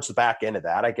towards the back end of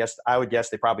that. I would guess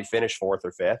they probably finish 4th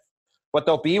or 5th. But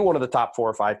they'll be one of the top 4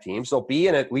 or 5 teams. They'll be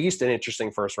in at least an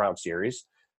interesting first-round series.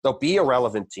 They'll be a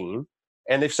relevant team.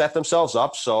 and they've set themselves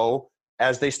up so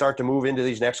as they start to move into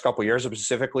these next couple of years,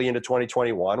 specifically into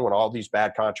 2021, when all these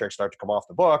bad contracts start to come off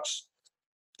the books,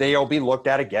 they'll be looked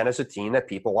at again as a team that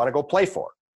people want to go play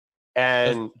for.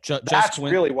 And that's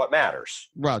really what matters.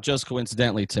 Well, just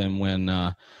coincidentally, Tim, when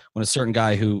a certain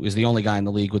guy who is the only guy in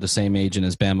the league with the same agent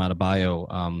as Bam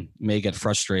Adebayo may get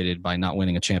frustrated by not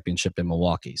winning a championship in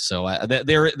Milwaukee. So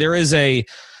there is a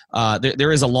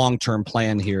long-term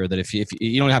plan here that if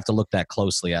you don't have to look that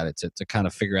closely at it to kind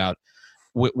of figure out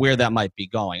where that might be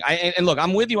going. And look,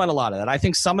 I'm with you on a lot of that. I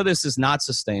think some of this is not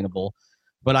sustainable,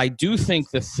 but I do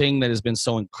think the thing that has been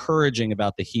so encouraging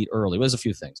about the Heat early was a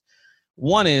few things.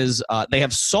 One is they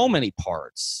have so many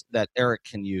parts that Eric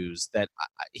can use that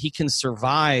he can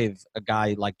survive a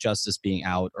guy like Justice being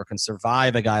out, or can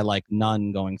survive a guy like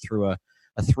Nunn going through a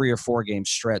 3 or 4 game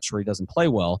stretch where he doesn't play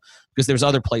well, because there's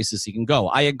other places he can go.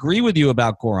 I agree with you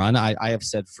about Goran. I have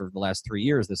said for the last 3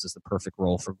 years this is the perfect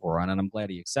role for Goran, and I'm glad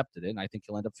he accepted it, and I think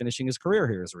he'll end up finishing his career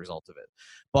here as a result of it.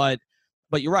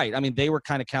 But you're right. I mean, they were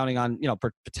kind of counting on,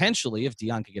 potentially if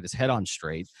Dion could get his head on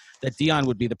straight, that Dion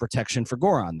would be the protection for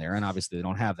Goran there, and obviously they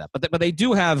don't have that. But they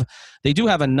do have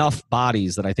enough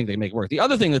bodies that I think they make it work. The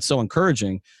other thing that's so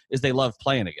encouraging is they love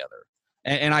playing together.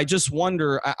 And I just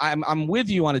wonder, I'm with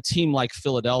you on a team like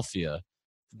Philadelphia,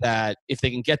 that if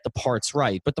they can get the parts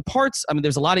right. But the parts, I mean,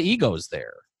 there's a lot of egos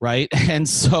there, right? And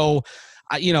so,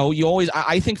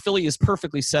 I think Philly is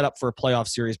perfectly set up for a playoff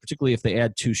series, particularly if they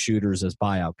add 2 shooters as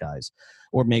buyout guys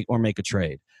or make a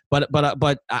trade. But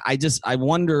I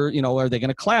wonder, are they going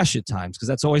to clash at times? Because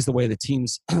that's always the way the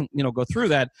teams, go through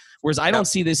that. Whereas I don't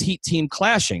see this Heat team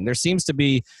clashing. There seems to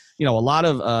be, a lot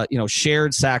of,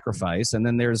 shared sacrifice, and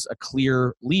then there's a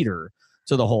clear leader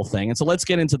to the whole thing. And so let's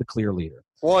get into the clear leader.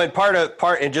 Well,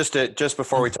 and just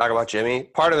before we talk about Jimmy,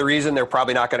 part of the reason they're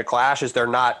probably not going to clash is they're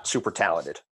not super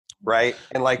talented, right?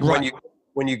 And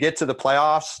when you get to the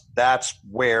playoffs, that's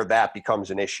where that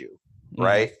becomes an issue,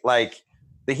 right? Mm-hmm. Like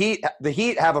the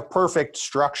Heat have a perfect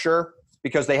structure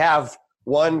because they have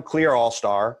one clear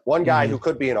all-star, one guy who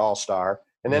could be an all-star,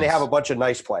 and then they have a bunch of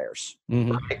nice players,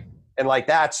 right? And like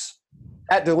that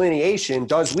delineation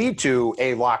does lead to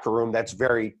a locker room that's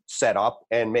very set up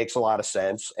and makes a lot of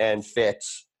sense and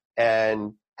fits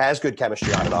and has good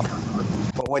chemistry on and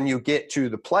off. But when you get to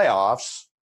the playoffs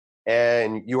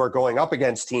and you are going up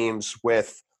against teams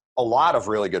with a lot of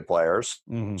really good players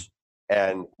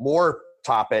and more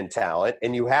top-end talent,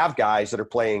 and you have guys that are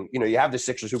playing, you have the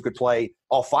Sixers who could play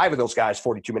all 5 of those guys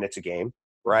 42 minutes a game,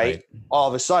 right? All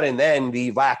of a sudden, then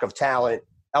the lack of talent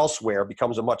elsewhere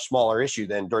becomes a much smaller issue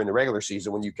than during the regular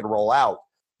season when you can roll out,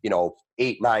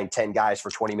 8, 9, 10 guys for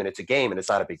 20 minutes a game, and it's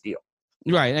not a big deal.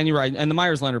 Right, and you're right. And the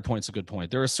Myers-Leonard point's a good point.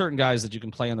 There are certain guys that you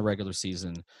can play in the regular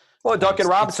season. Well, Duncan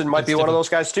Robinson might be one of those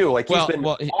guys too. Like he's been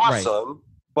awesome,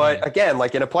 but again,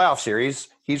 like in a playoff series,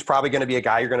 he's probably going to be a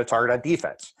guy you're going to target on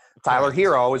defense. Tyler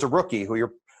Hero is a rookie who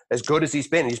you're as good as he's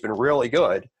been really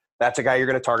good. That's a guy you're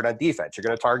going to target on defense. You're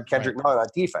going to target Kendrick Nunn on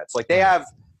defense. Like they have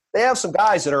some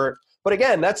guys that are. But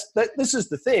again, this is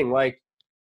the thing. Like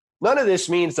none of this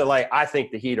means that like I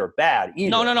think the Heat are bad either.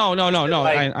 No.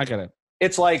 Like, I get it.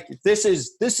 It's like this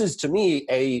is to me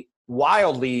a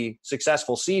wildly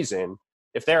successful season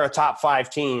if they're a top 5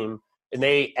 team, and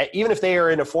even if they are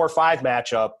in a 4-5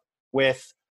 matchup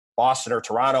with Boston or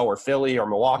Toronto or Philly or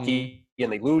Milwaukee,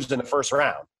 and they lose in the first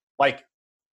round. Like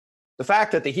the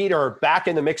fact that the Heat are back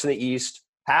in the mix in the East,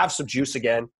 have some juice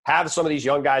again, have some of these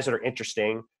young guys that are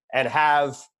interesting, and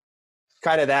have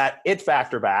kind of that it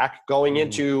factor back going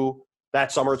into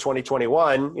that summer of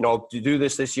 2021, to do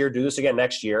this year, do this again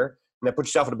next year, and then put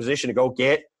yourself in a position to go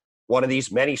get one of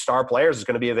these many star players that's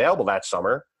going to be available that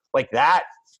summer. Like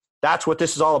that's what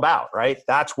this is all about, right?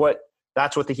 That's what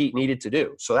the Heat needed to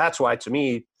do. So that's why, to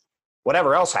me,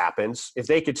 whatever else happens, if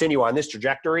they continue on this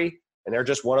trajectory and they're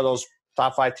just one of those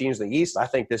top 5 teams in the East, I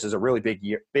think this is a really big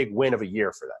win of a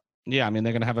year for them. Yeah, I mean,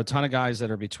 they're going to have a ton of guys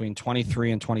that are between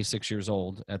 23 and 26 years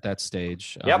old at that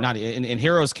stage. Not in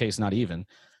Hero's case, not even.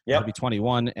 They'll be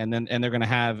 21, and they're going to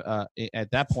have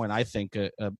at that point, I think,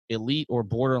 a elite or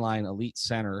borderline elite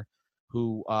center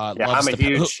who loves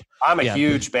I'm a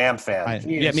huge Bam fan.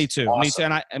 Me too.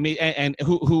 Awesome. Me too. And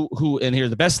who and here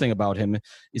the best thing about him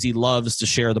is he loves to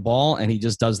share the ball, and he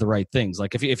just does the right things.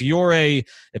 Like if you're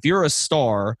a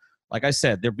star. Like I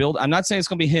said, I'm not saying it's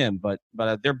going to be him, but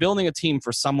they're building a team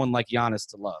for someone like Giannis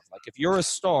to love. Like if you're a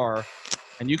star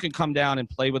and you can come down and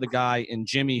play with a guy in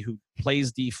Jimmy who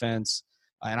plays defense,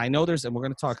 and I know and we're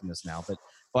going to talk on this now, but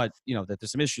that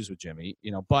there's some issues with Jimmy,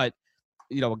 but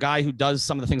a guy who does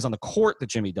some of the things on the court that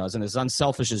Jimmy does, and as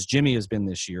unselfish as Jimmy has been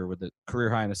this year with the career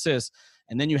high in assists,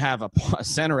 and then you have a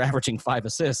center averaging 5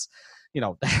 assists.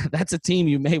 that's a team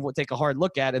you may take a hard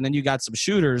look at. And then you got some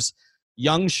shooters,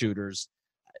 young shooters.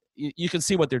 You can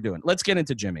see what they're doing. Let's get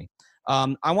into Jimmy.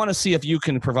 I want to see if you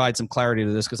can provide some clarity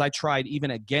to this, because I tried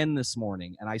even again this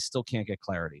morning and I still can't get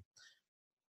clarity.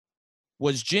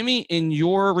 Was Jimmy, in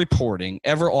your reporting,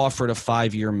 ever offered a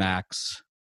 5-year max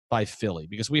by Philly?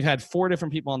 Because we've had 4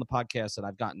 different people on the podcast and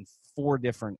I've gotten 4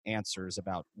 different answers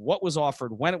about what was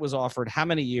offered, when it was offered, how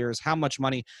many years, how much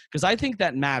money. Because I think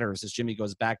that matters as Jimmy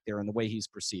goes back there and the way he's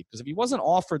perceived. Because if he wasn't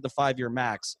offered the 5-year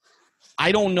max,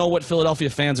 I don't know what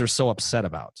Philadelphia fans are so upset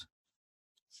about.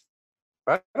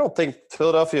 I don't think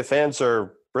Philadelphia fans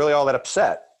are really all that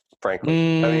upset,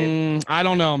 frankly. I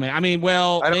don't know, man. Maybe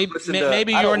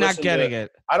you're not getting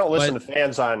it. I don't listen to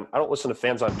fans on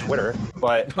Twitter,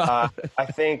 but I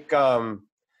think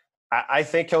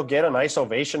he'll get a nice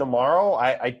ovation tomorrow.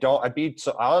 I'd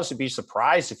honestly be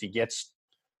surprised if he gets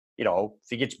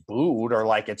booed or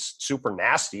like it's super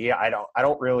nasty. I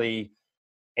don't really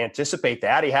anticipate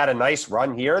that. He had a nice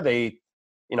run here. They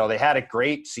had a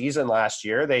great season last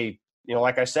year.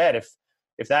 Like I said,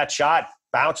 if that shot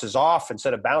bounces off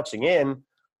instead of bouncing in,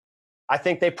 I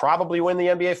think they probably win the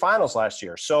NBA Finals last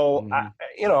year. So,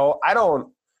 I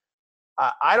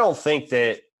don't think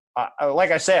that.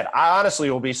 Like I said, I honestly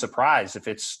will be surprised if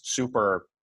it's super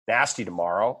nasty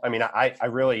tomorrow. I mean, I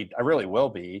really will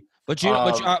be. But you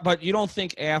don't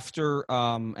think after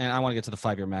and I want to get to the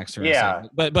 5-year max here. Yeah.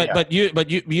 But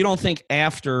you don't think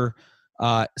after.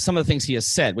 Some of the things he has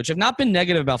said, which have not been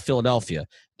negative about Philadelphia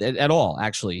at all,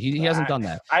 actually. He hasn't done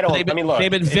that. They've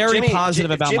been very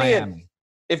positive about Miami.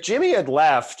 If Jimmy had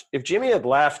left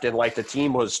and like the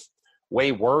team was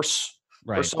way worse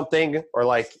or something, or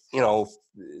like,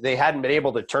 they hadn't been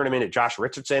able to turn him into Josh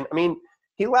Richardson. I mean,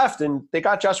 he left and they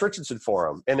got Josh Richardson for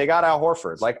him and they got Al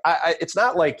Horford. Like, it's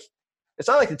not like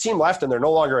the team left and they're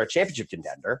no longer a championship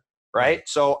contender. Right.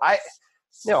 So I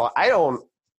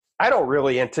don't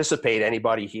really anticipate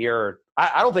anybody here.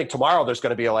 I don't think tomorrow there's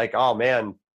going to be like, oh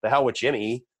man, the hell with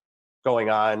Jimmy going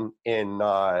on in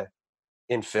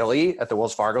Philly at the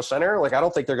Wells Fargo Center. Like, I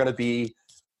don't think they're going to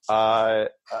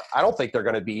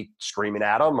be screaming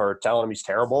at him or telling him he's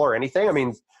terrible or anything. I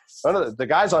mean, none of the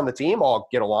guys on the team all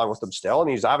get along with him still,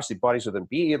 and he's obviously buddies with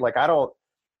Embiid. Like, I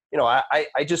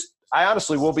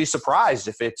honestly will be surprised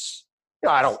if it's,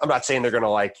 I'm not saying they're going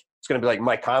to it's going to be like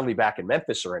Mike Conley back in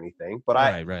Memphis or anything, but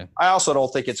I also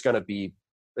don't think it's going to be.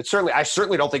 I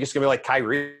certainly don't think it's going to be like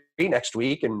Kyrie next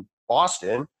week in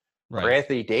Boston or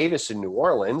Anthony Davis in New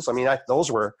Orleans. I mean, there was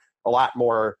a lot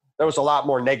more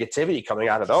negativity coming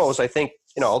out of those. I think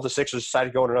the Sixers decided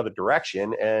to go in another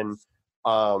direction, and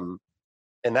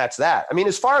that's that. I mean,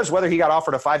 as far as whether he got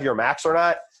offered a 5-year max or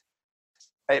not,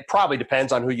 it probably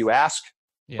depends on who you ask.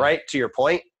 Yeah. Right, to your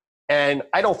point, and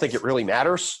I don't think it really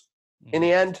matters in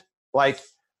the end. Like,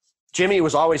 Jimmy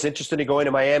was always interested in going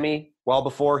to Miami well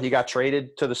before he got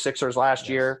traded to the Sixers last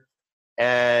year.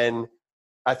 And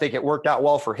I think it worked out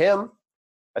well for him.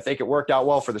 I think it worked out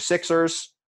well for the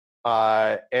Sixers.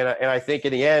 And I think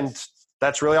in the end,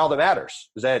 that's really all that matters,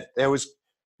 is that it was,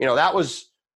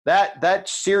 that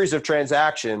series of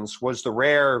transactions was the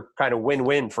rare kind of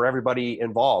win-win for everybody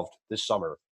involved this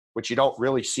summer, which you don't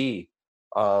really see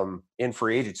in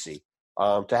free agency.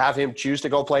 To have him choose to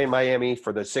go play in Miami,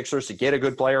 for the Sixers to get a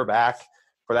good player back,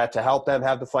 for that to help them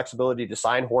have the flexibility to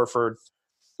sign Horford.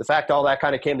 The fact all that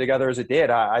kind of came together as it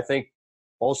did, I think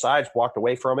both sides walked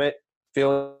away from it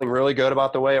feeling really good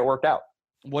about the way it worked out.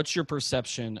 What's your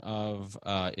perception of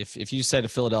if you said to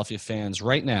Philadelphia fans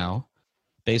right now,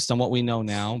 based on what we know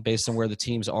now, based on where the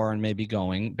teams are and may be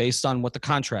going, based on what the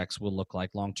contracts will look like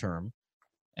long term,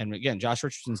 and again, Josh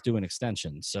Richardson's due an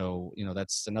extension, so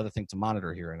that's another thing to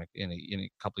monitor here in a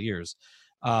couple of years.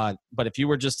 But if you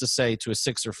were just to say to a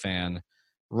Sixer fan,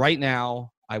 right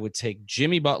now, I would take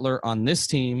Jimmy Butler on this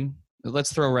team.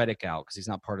 Let's throw Redick out because he's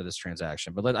not part of this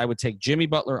transaction. But I would take Jimmy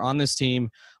Butler on this team,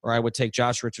 or I would take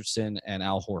Josh Richardson and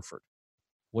Al Horford.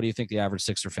 What do you think the average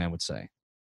Sixer fan would say?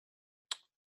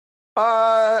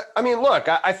 I mean, look,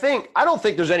 I don't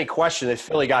think there's any question that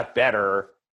Philly got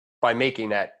better by making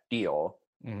that deal.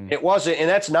 Mm-hmm. It wasn't, and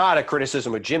that's not a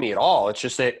criticism of Jimmy at all. It's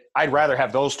just that I'd rather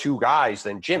have those two guys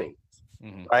than Jimmy,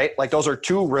 right? Like, those are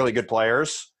two really good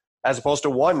players as opposed to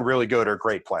one really good or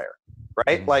great player,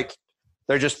 right? Mm-hmm. Like,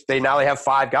 they now have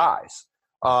 5 guys.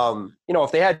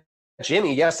 If they had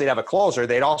Jimmy, yes, they'd have a closer.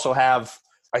 They'd also have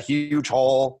a huge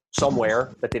hole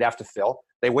somewhere that they'd have to fill.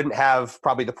 They wouldn't have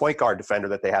probably the point guard defender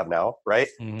that they have now, right?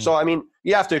 Mm-hmm. So, I mean,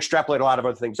 you have to extrapolate a lot of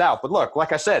other things out. But look,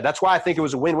 like I said, that's why I think it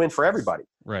was a win-win for everybody.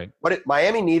 Right. But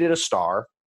Miami needed a star,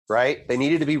 right? They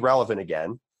needed to be relevant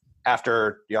again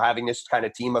after having this kind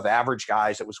of team of average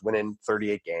guys that was winning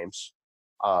 38 games.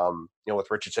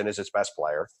 with Richardson as its best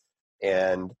player.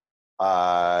 And,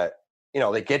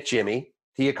 they get Jimmy.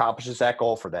 He accomplishes that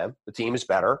goal for them. The team is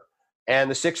better. And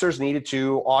the Sixers needed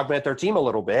to augment their team a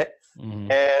little bit.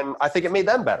 Mm-hmm. And I think it made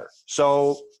them better.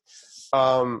 So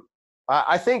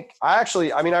I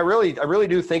really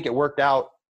do think it worked out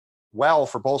well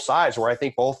for both sides, where I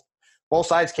think both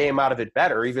sides came out of it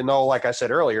better, even though, like I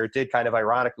said earlier, it did kind of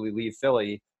ironically leave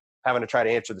Philly having to try to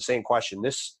answer the same question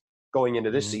going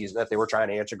into this season that they were trying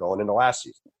to answer going into last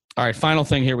season. All right, final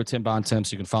thing here with Tim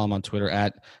Bontemps. You can follow him on Twitter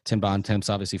at Tim Bontemps.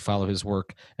 Obviously, follow his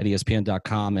work at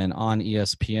ESPN.com and on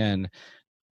ESPN.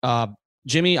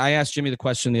 Jimmy, I asked Jimmy the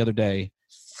question the other day,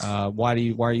 why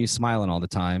are you smiling all the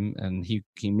time? And he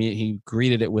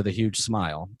greeted it with a huge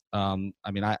smile.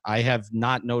 I have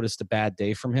not noticed a bad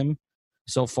day from him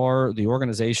so far. The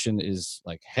organization is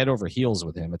like head over heels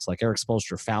with him. It's like Eric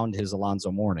Spoelstra found his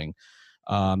Alonzo Mourning.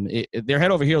 They're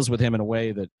head over heels with him in a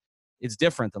way that it's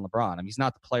different than LeBron. I mean, he's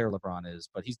not the player LeBron is,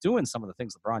 but he's doing some of the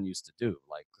things LeBron used to do,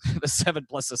 like the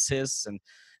 7+ assists and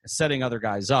setting other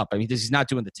guys up. I mean, he's not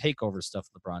doing the takeover stuff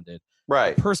LeBron did.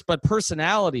 Right. But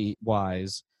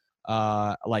personality-wise,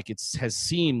 has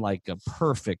seemed like a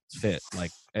perfect fit.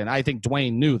 And I think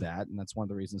Dwayne knew that, and that's one of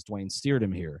the reasons Dwayne steered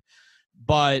him here.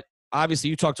 But obviously,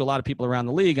 you talk to a lot of people around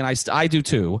the league, and I do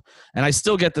too, and I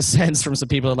still get the sense from some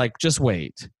people like, just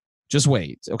wait.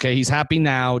 Okay, he's happy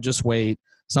now. Just wait.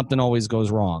 Something always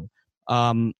goes wrong.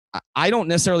 I don't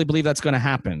necessarily believe that's going to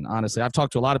happen, honestly. I've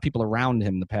talked to a lot of people around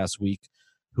him the past week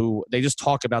who they just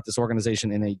talk about this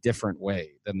organization in a different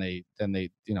way than they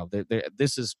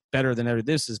this is better than ever.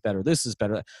 This is better.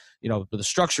 But the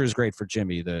structure is great for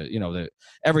Jimmy. The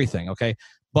everything. Okay.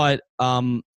 But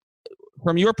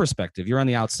from your perspective, you're on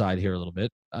the outside here a little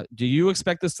bit. Do you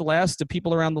expect this to last? Do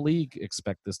people around the league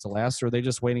expect this to last? Or are they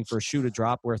just waiting for a shoe to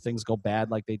drop where things go bad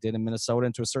like they did in Minnesota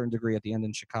and to a certain degree at the end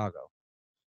in Chicago?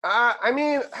 I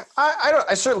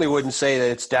certainly wouldn't say that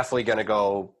it's definitely going to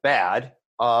go bad.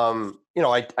 I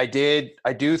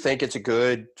do think it's a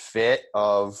good fit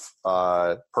of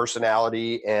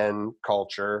personality and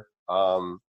culture.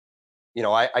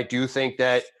 I do think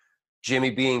that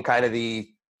Jimmy being kind of the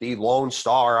lone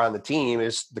star on the team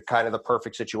is the kind of the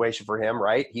perfect situation for him,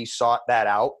 right? He sought that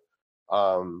out.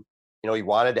 He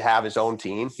wanted to have his own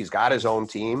team. He's got his own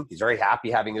team. He's very happy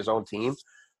having his own team.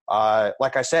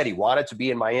 Like I said, he wanted to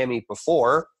be in Miami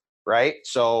before, right?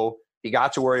 So he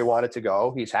got to where he wanted to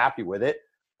go. He's happy with it.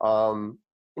 So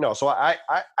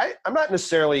I'm not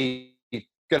necessarily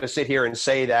going to sit here and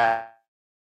say that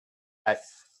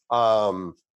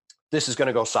this is going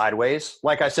to go sideways.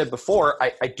 Like I said before,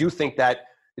 I do think that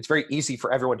it's very easy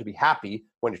for everyone to be happy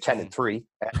when you're 10-3,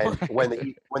 and when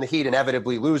the Heat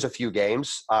inevitably lose a few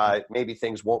games, maybe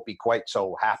things won't be quite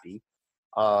so happy.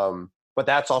 But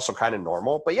that's also kind of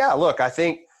normal. But yeah, look, I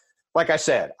think, like I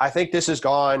said, I think this has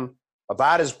gone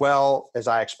about as well as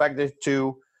I expected it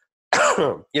to.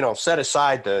 Set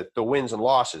aside the wins and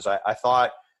losses. I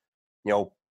thought,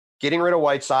 getting rid of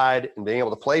Whiteside and being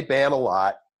able to play Bam a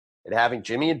lot and having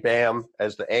Jimmy and Bam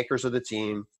as the anchors of the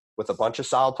team with a bunch of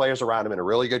solid players around him and a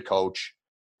really good coach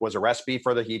was a recipe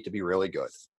for the Heat to be really good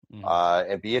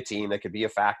and be a team that could be a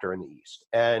factor in the East.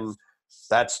 And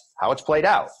that's how it's played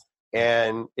out.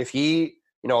 And if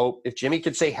Jimmy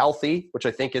could stay healthy, which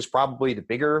I think is probably the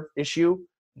bigger issue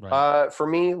for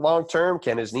me long-term,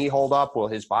 can his knee hold up? Will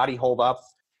his body hold up?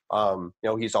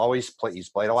 He's always he's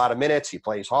played a lot of minutes. He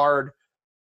plays hard.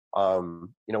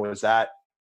 Is that,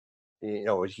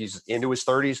 he's into his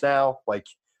 30s now.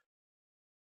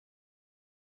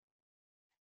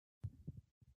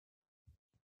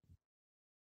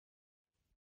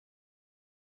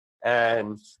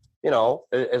 And,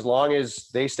 as long as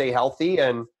they stay healthy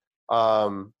and,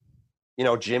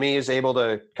 Jimmy is able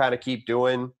to kind of keep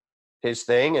doing his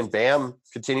thing and Bam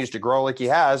continues to grow like he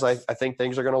has, I think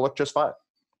things are going to look just fine.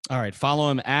 All right.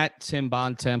 Follow him at Tim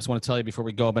Bontemps. I want to tell you before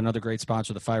we go about another great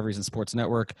sponsor of the 5 Reasons Sports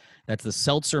Network. That's the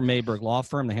Seltzer Mayberg Law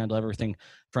Firm. They handle everything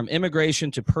from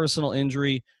immigration to personal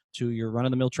injury to your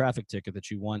run-of-the-mill traffic ticket that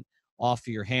you want off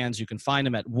your hands. You can find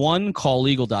them at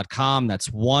onecalllegal.com. That's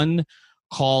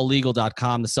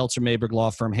onecalllegal.com. The Seltzer Mayberg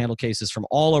Law Firm handle cases from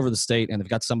all over the state, and they've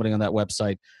got somebody on that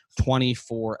website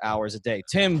 24 hours a day.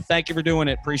 Tim, thank you for doing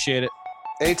it. Appreciate it.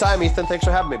 Anytime, Ethan. Thanks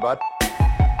for having me, bud.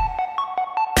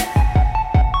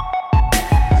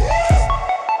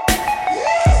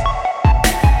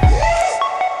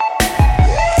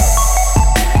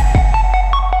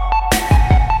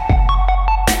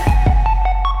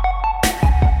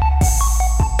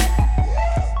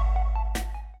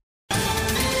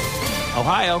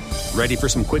 Ohio, ready for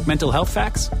some quick mental health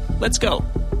facts? Let's go.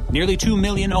 Nearly 2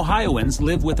 million Ohioans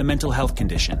live with a mental health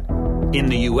condition. In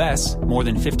the U.S., more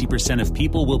than 50% of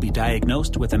people will be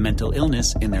diagnosed with a mental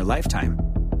illness in their lifetime.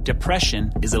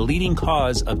 Depression is a leading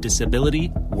cause of disability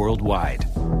worldwide.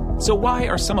 So why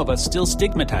are some of us still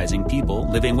stigmatizing people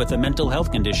living with a mental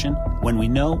health condition when we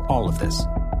know all of this?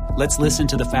 Let's listen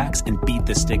to the facts and beat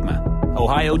the stigma.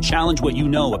 Ohio, challenge what you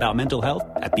know about mental health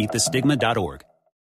at beatthestigma.org.